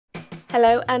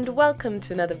Hello and welcome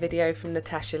to another video from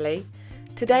Natasha Lee.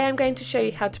 Today I'm going to show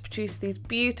you how to produce these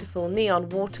beautiful neon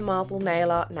water marble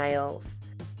nail art nails.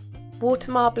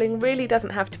 Water marbling really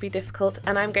doesn't have to be difficult,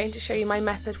 and I'm going to show you my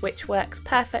method which works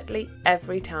perfectly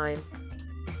every time.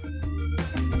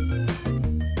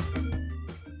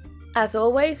 As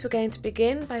always, we're going to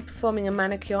begin by performing a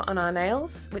manicure on our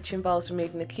nails, which involves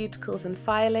removing the cuticles and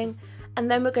filing,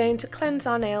 and then we're going to cleanse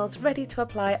our nails ready to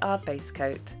apply our base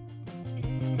coat.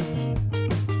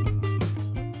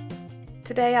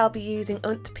 Today I'll be using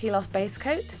Peel Off Base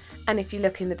Coat, and if you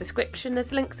look in the description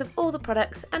there's links of all the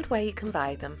products and where you can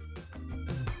buy them.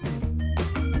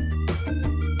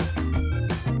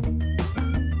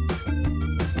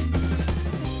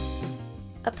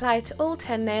 Apply to all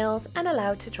 10 nails and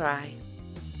allow to dry.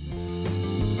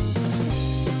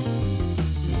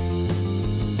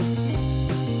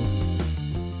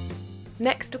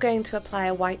 Next we're going to apply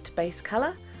a white base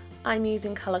colour. I'm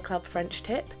using Colour Club French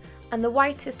Tip, and the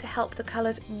white is to help the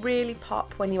colours really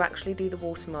pop when you actually do the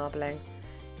water marbling.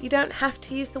 You don't have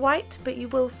to use the white, but you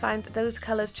will find that those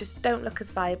colours just don't look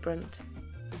as vibrant.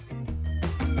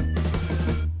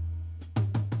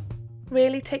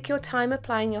 Really take your time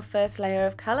applying your first layer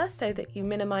of colour so that you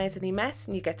minimise any mess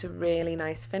and you get a really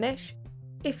nice finish.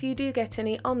 If you do get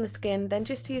any on the skin, then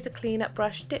just use a clean up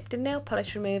brush dipped in nail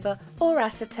polish remover or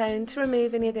acetone to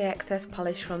remove any of the excess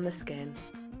polish from the skin.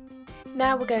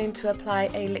 Now we're going to apply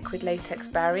a liquid latex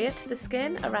barrier to the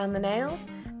skin around the nails,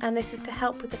 and this is to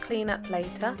help with the clean up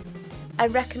later. I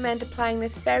recommend applying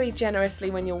this very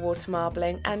generously when you're water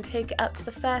marbling and take it up to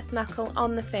the first knuckle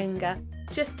on the finger,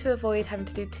 just to avoid having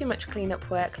to do too much cleanup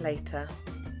work later.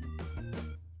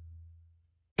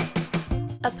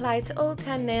 Apply to all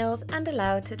 10 nails and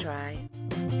allow it to dry.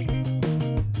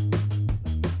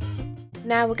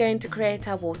 Now we're going to create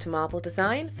our water marble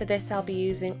design. For this I'll be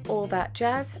using All That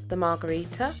Jazz, the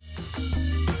Margarita,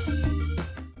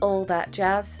 All That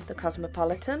Jazz, the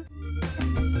Cosmopolitan,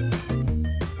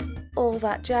 All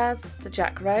That Jazz, the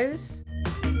Jack Rose,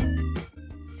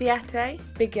 Siate,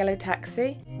 Big Yellow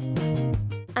Taxi,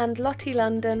 and Lottie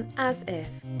London, As If.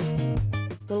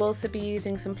 We'll also be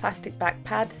using some plastic back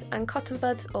pads and cotton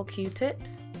buds or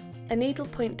Q-tips, a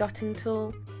needlepoint dotting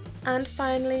tool, and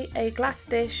finally a glass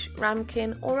dish,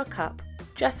 ramekin or a cup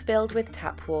just filled with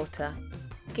tap water.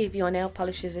 Give your nail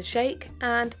polishes a shake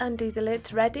and undo the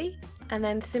lids ready, and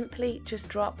then simply just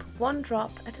drop one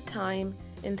drop at a time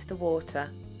into the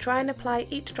water. Try and apply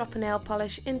each drop of nail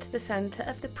polish into the centre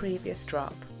of the previous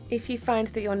drop. If you find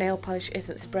that your nail polish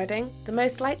isn't spreading, the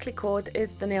most likely cause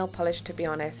is the nail polish, to be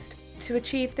honest. To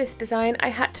achieve this design I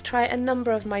had to try a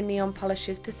number of my neon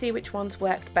polishes to see which ones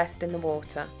worked best in the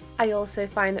water. I also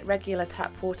find that regular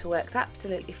tap water works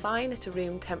absolutely fine at a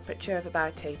room temperature of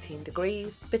about 18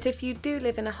 degrees, but if you do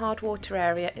live in a hard water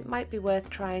area it might be worth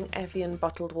trying Evian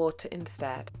bottled water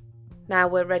instead. Now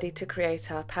we're ready to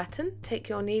create our pattern. Take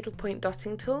your needlepoint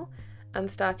dotting tool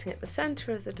and, starting at the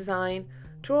centre of the design,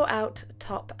 draw out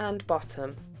top and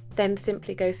bottom. Then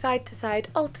simply go side to side,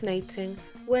 alternating,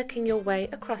 working your way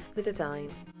across the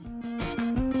design.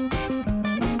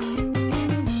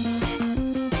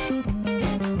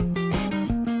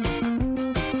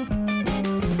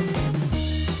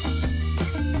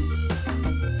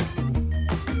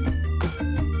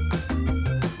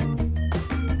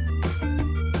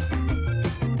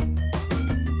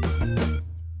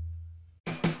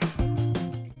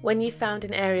 When you've found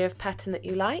an area of pattern that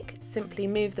you like, simply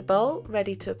move the bowl,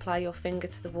 ready to apply your finger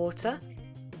to the water.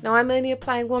 Now I'm only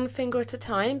applying one finger at a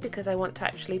time because I want to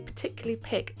actually particularly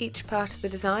pick each part of the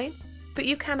design, but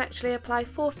you can actually apply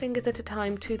 4 fingers at a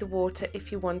time to the water if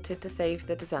you wanted to save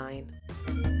the design.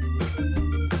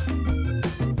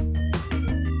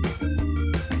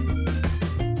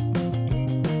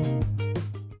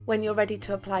 When you're ready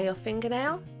to apply your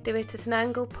fingernail, do it at an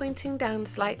angle pointing down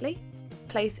slightly.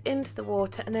 Place into the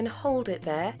water and then hold it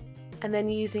there, and then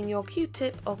using your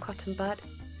Q-tip or cotton bud,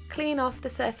 clean off the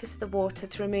surface of the water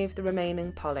to remove the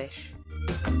remaining polish.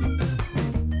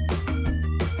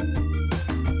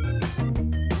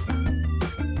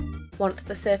 Once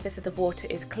the surface of the water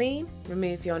is clean,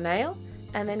 remove your nail,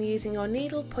 and then using your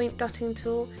needle point dotting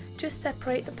tool, just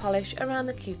separate the polish around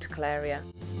the cuticle area.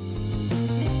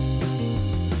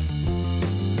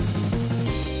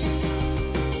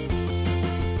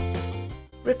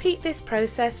 Repeat this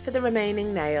process for the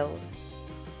remaining nails.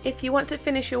 If you want to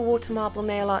finish your water marble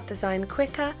nail art design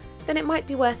quicker, then it might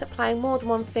be worth applying more than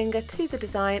one finger to the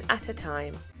design at a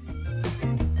time.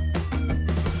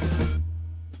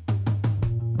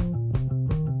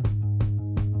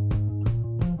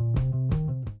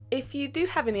 If you do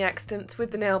have any accidents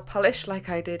with the nail polish like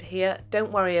I did here,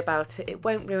 don't worry about it, it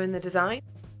won't ruin the design.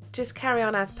 just carry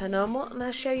on as per normal, and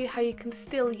I'll show you how you can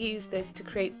still use this to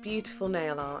create beautiful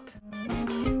nail art.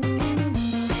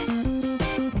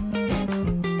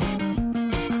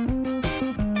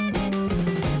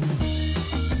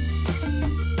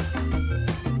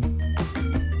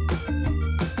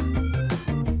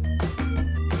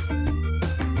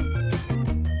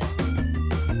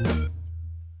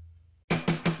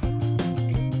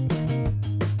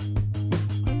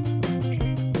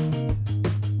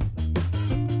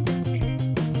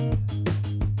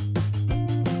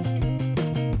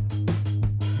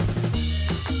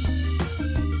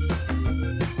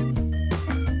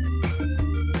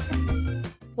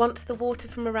 Once the water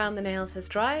from around the nails has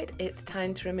dried, it's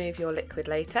time to remove your liquid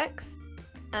latex.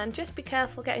 And just be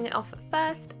careful getting it off at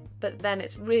first, but then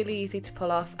it's really easy to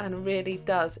pull off and really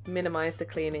does minimise the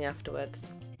cleaning afterwards.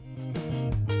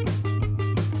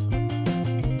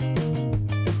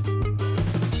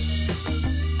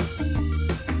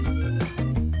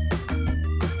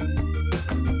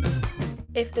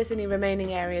 If there's any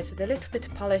remaining areas with a little bit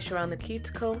of polish around the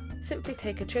cuticle, simply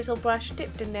take a chisel brush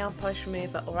dipped in nail polish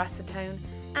remover or acetone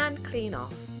and clean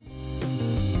off.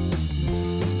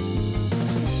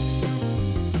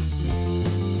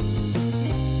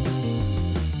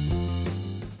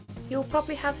 You'll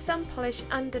probably have some polish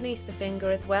underneath the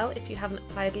finger as well if you haven't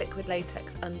applied liquid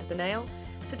latex under the nail,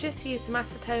 so just use some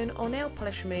acetone or nail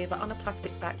polish remover on a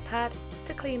plastic back pad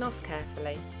to clean off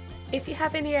carefully. If you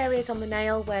have any areas on the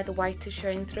nail where the white is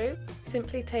showing through,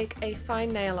 simply take a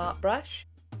fine nail art brush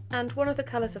and one of the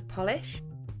colours of polish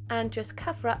and just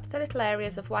cover up the little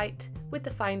areas of white with the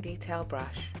fine detail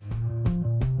brush.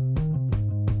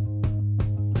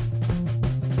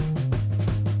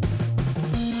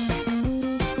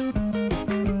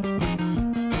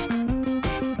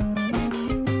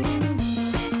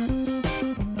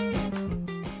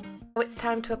 Now it's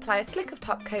time to apply a slick of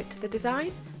top coat to the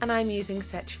design, and I'm using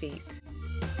Setch Feet.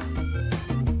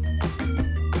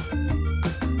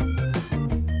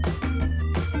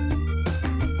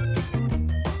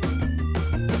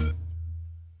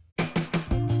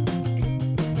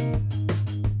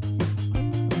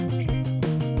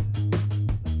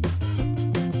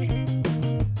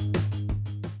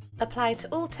 Apply to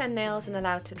all 10 nails and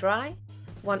allow to dry.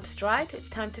 Once dried, it's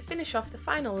time to finish off the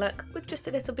final look with just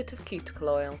a little bit of cuticle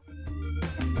oil.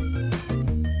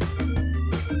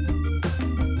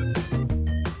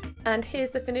 And here's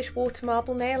the finished water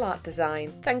marble nail art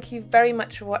design. Thank you very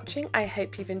much for watching. I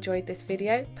hope you've enjoyed this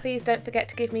video. Please don't forget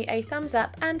to give me a thumbs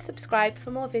up and subscribe for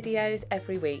more videos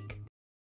every week.